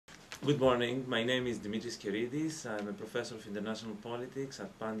Good morning, my name is Dimitris Keridis. I'm a professor of international politics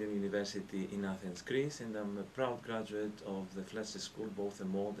at Pantheon University in Athens, Greece, and I'm a proud graduate of the Fletcher School, both a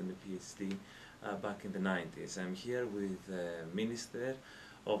MOD and a PhD back in the 90s. I'm here with the Minister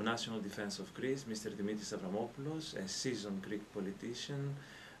of National Defense of Greece, Mr. Dimitris Avramopoulos, a seasoned Greek politician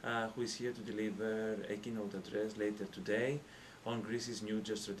who is here to deliver a keynote address later today on Greece's new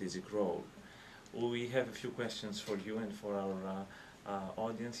geostrategic role. We have a few questions for you and for our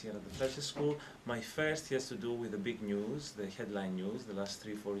audience here at the Fletcher School. My first has to do with the big news, the headline news, the last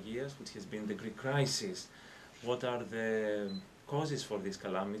 3-4 years, which has been the Greek crisis. What are the causes for this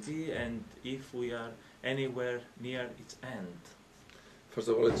calamity, and if we are anywhere near its end? First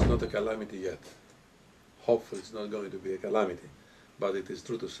of all, it's not a calamity yet. Hopefully it's not going to be a calamity. But it is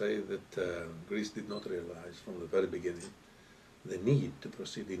true to say that Greece did not realize from the very beginning the need to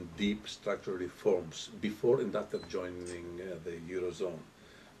proceed in deep structural reforms before and after joining the Eurozone.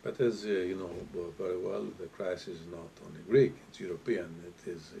 But as you know very well, the crisis is not only Greek, it's European, it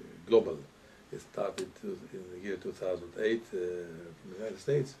is global. It started in the year 2008 from the United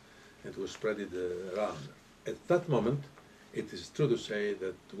States and was spread around. At that moment, it is true to say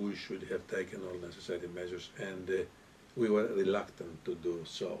that we should have taken all necessary measures, and we were reluctant to do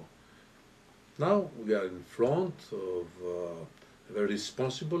so. Now we are in front of a very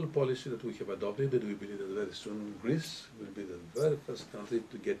responsible policy that we have adopted, and we believe that very soon Greece will be the very first country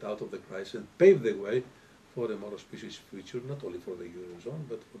to get out of the crisis and pave the way for a more auspicious future, not only for the Eurozone,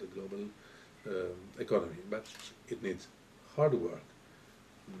 but for the global economy. But it needs hard work,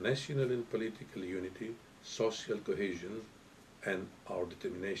 national and political unity, social cohesion, and our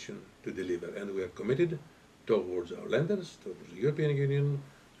determination to deliver. And we are committed towards our lenders, towards the European Union,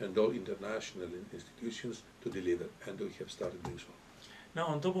 and all international institutions to deliver, and we have started doing so. Now,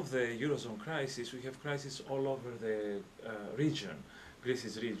 on top of the Eurozone crisis, we have crises all over the region,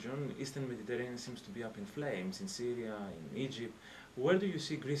 Greece's region. Eastern Mediterranean seems to be up in flames, in Syria, in Egypt. Where do you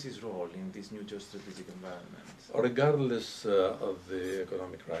see Greece's role in this new geostrategic environment? Regardless of the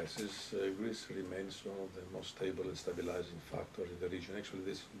economic crisis, Greece remains one of the most stable and stabilizing factors in the region. Actually,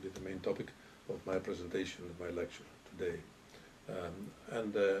 this will be the main topic of my presentation, of my lecture today.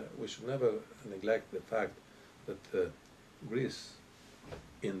 We should never neglect the fact that Greece,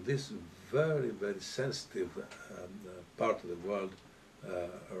 in this very, very sensitive part of the world,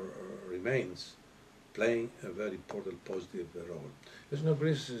 remains playing a very important positive role. As you know,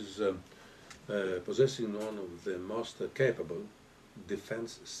 Greece is possessing one of the most capable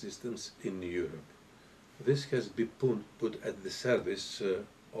defense systems in Europe. This has been put at the service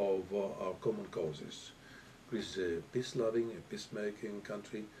of our common causes. Greece is a peace-loving, a peacemaking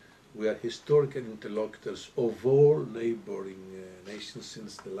country. We are historical interlocutors of all neighboring nations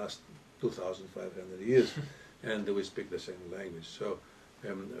since the last 2,500 years, and we speak the same language. So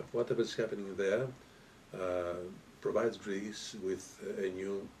whatever is happening there provides Greece with a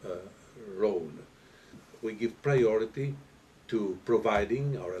new role. We give priority to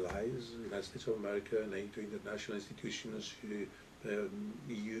providing our allies, United States of America, NATO, international institutions,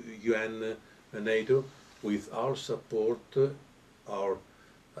 UN, NATO, with our support, our,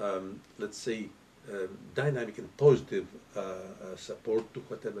 let's say, dynamic and positive support to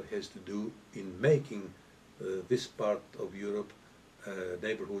whatever has to do in making this part of Europe a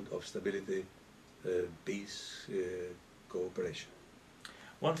neighborhood of stability, peace, cooperation.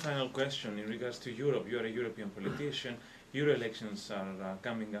 One final question in regards to Europe. You are a European politician. Euro elections are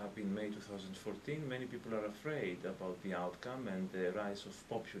coming up in May 2014. Many people are afraid about the outcome and the rise of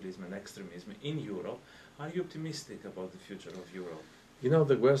populism and extremism in Europe. Are you optimistic about the future of Europe? You know,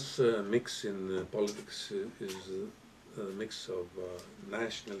 the worst mix in politics is a mix of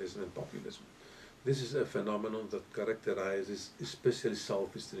nationalism and populism. This is a phenomenon that characterizes especially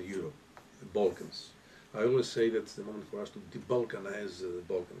Southeastern Europe, the Balkans. I always say that it's the moment for us to de-Balkanize the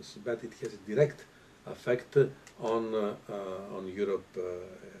Balkans, but it has a direct effect on Europe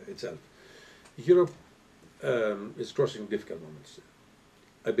itself. Europe is crossing difficult moments.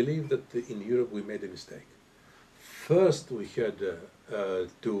 I believe that in Europe we made a mistake. First we had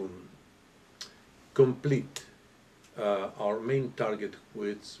to complete our main target,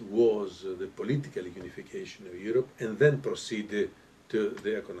 which was the political unification of Europe, and then proceed to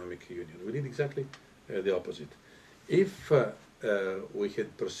the economic union. We did exactly the opposite. If we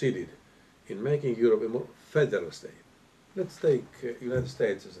had proceeded in making Europe a more federal state, let's take United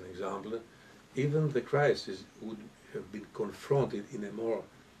States as an example, even the crisis would have been confronted in a more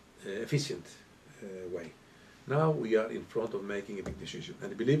efficient way. Now we are in front of making a big decision,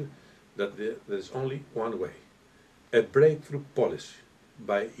 and I believe that there is only one way: a breakthrough policy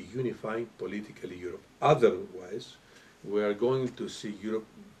by unifying politically Europe. Otherwise, we are going to see Europe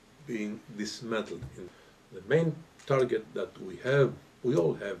being dismantled. The main target that we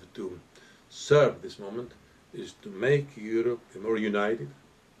all have to serve this moment, is to make Europe a more united,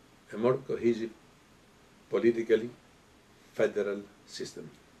 a more cohesive, politically federal system.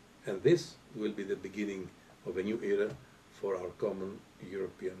 And this will be the beginning of a new era for our common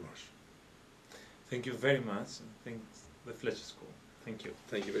European march. Thank you very much. Thanks the Fletcher School. Thank you.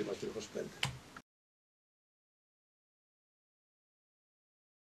 Thank you very much for your hospitality.